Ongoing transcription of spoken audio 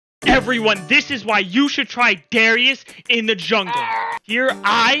Everyone, this is why you should try Darius in the jungle. Here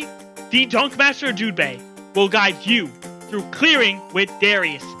I, the DUNKMASTER DUDEBAY, will guide you through clearing with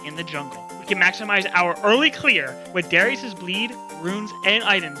Darius in the jungle. We can maximize our early clear with Darius's bleed, runes, and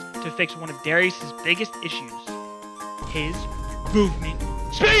items to fix one of Darius's biggest issues, his movement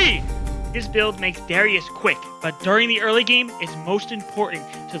speed. His build makes Darius quick, but during the early game, it's most important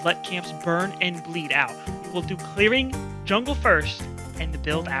to let camps burn and bleed out. We'll do clearing, jungle first, and the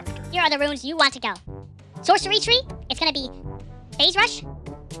build after. Here are the runes you want to go. Sorcery Tree, it's going to be Phase Rush,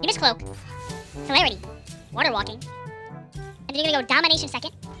 Nimbus Cloak, Celerity, Water Walking, and then you're going to go Domination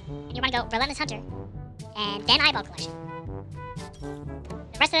second, and you want to go Relentless Hunter, and then Eyeball Collection.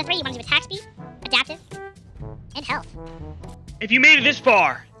 The rest of the three, you want to do Attack Speed, Adaptive, and Health. If you made it this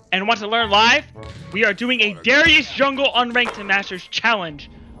far and want to learn live, we are doing a Darius Jungle Unranked to Masters challenge.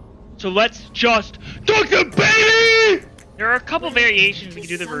 So let's just dunk the baby! There are a couple variations we can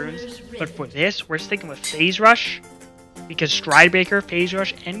do the runes, but for this, we're sticking with Phase Rush, because Stridebreaker, Phase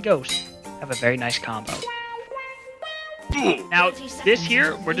Rush, and Ghost have a very nice combo. Now, this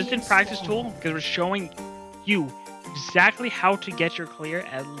here, we're just in practice tool, because we're showing you exactly how to get your clear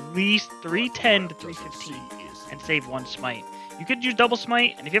at least 310 to 315, and save one smite. You could use double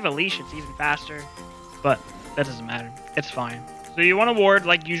smite, and if you have a leash, it's even faster, but that doesn't matter. It's fine. So you want to ward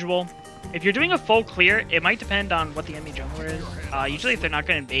like usual. If you're doing a full clear, it might depend on what the enemy jungler is. Usually if they're not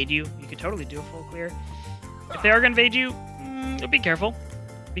going to invade you, you could totally do a full clear. If they are going to invade you, be careful,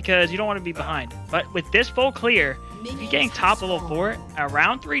 because you don't want to be behind. But with this full clear, you're getting top level 4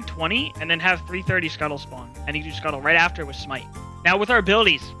 around 320, and then have 330 Scuttle spawn. And you do Scuttle right after with Smite. Now with our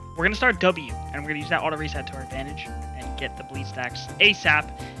abilities, we're going to start W, and we're going to use that auto reset to our advantage, and get the bleed stacks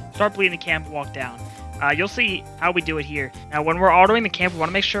ASAP, start bleeding the camp, walk down. You'll see how we do it here. Now, when we're autoing the camp, we want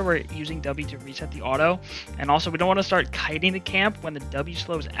to make sure we're using W to reset the auto. And also, we don't want to start kiting the camp when the W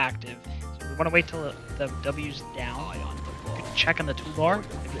slow is active. So we want to wait till the W's down. You can check on the toolbar.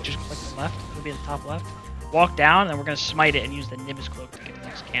 If you just click the left, it'll be at the top left. Walk down, and then we're going to smite it and use the Nimbus Cloak to get the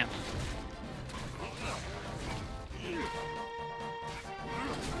next camp.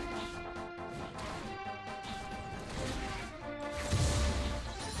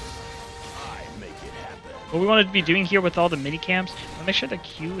 What we want to be doing here with all the mini camps, we'll make sure the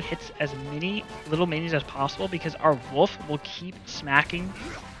Q hits as many little minis as possible, because our wolf will keep smacking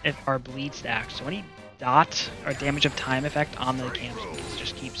our bleed stacks. So any dot or damage of time effect on the camps will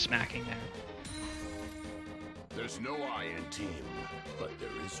just keep smacking there. There's no I in team, but there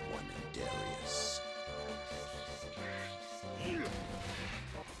is one in Darius.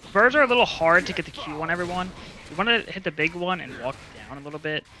 Birds are a little hard to get the Q on everyone. You want to hit the big one and walk down a little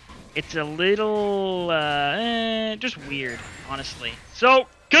bit. It's a little, just weird, honestly. So,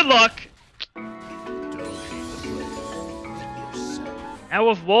 good luck! Now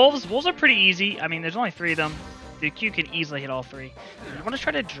with wolves are pretty easy. I mean, there's only 3 of them. The Q can easily hit all 3. You want to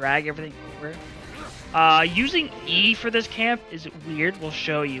try to drag everything over. Using E for this camp is weird, we'll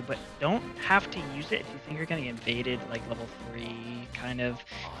show you, but don't have to use it if you think you're going to get invaded, like level 3, kind of.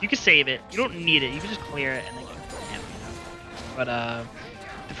 You can save it. You don't need it. You can just clear it and then get the camp, you know? But,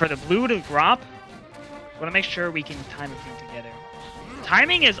 for the blue to drop, we want to make sure we can time everything together.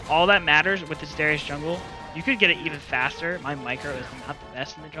 Timing is all that matters with this Darius jungle. You could get it even faster. My micro is not the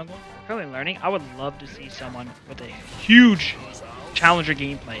best in the jungle. I'm currently learning. I would love to see someone with a huge challenger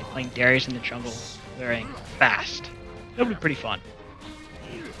gameplay playing Darius in the jungle, clearing fast. That would be pretty fun.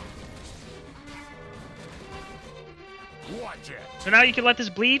 So now you can let this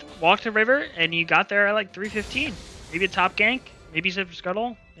bleed, walk to river, and you got there at like 315. Maybe a top gank. Maybe set for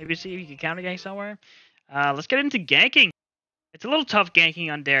Scuttle. Maybe see if you can counter gank somewhere. Let's get into ganking. It's a little tough ganking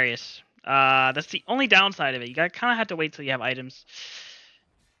on Darius. That's the only downside of it. You kind of have to wait till you have items.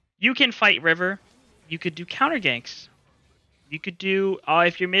 You can fight river. You could do counter ganks. You could do,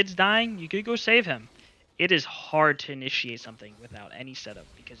 if your mid's dying, you could go save him. It is hard to initiate something without any setup,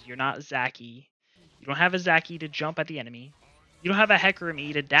 because you're not Zaki. You don't have a Zaki to jump at the enemy. You don't have a Hecarim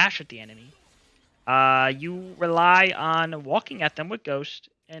E to dash at the enemy. You rely on walking at them with Ghost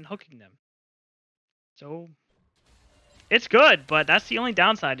and hooking them. So, it's good, but that's the only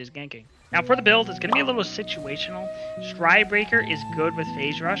downside is ganking. Now for the build, it's going to be a little situational. Stridebreaker is good with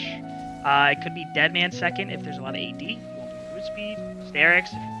Phase Rush. It could be Deadman second if there's a lot of AD. You won't be Root Speed. Sterix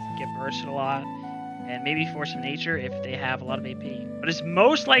if you get bursted a lot. And maybe Force of Nature if they have a lot of AP. But it's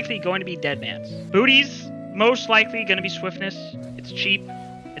most likely going to be Deadman's. Booty's most likely going to be Swiftness. It's cheap.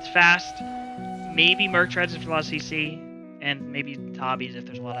 It's fast. Maybe Merc Treads if there's a lot of CC, and maybe Tabbies if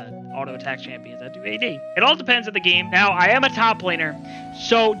there's a lot of auto attack champions that do AD. It all depends on the game. Now, I am a top laner,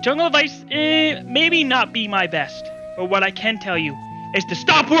 so jungle advice, maybe not be my best. But what I can tell you is to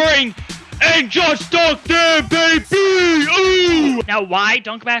stop worrying and just dunk there, baby! Ooh! Now, why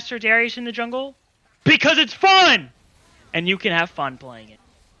Dunkmaster Darius in the jungle? Because it's fun! And you can have fun playing it.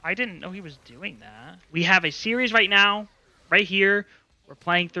 I didn't know he was doing that. We have a series right now, right here. We're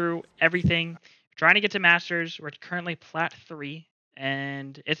playing through everything. Trying to get to Masters. We're currently Plat 3.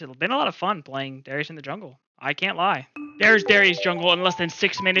 And it's been a lot of fun playing Darius in the jungle. I can't lie. There's Darius Jungle in less than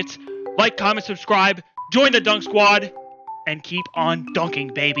 6 minutes. Like, comment, subscribe. Join the Dunk Squad. And keep on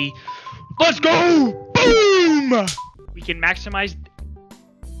dunking, baby. Let's go! Boom! We can maximize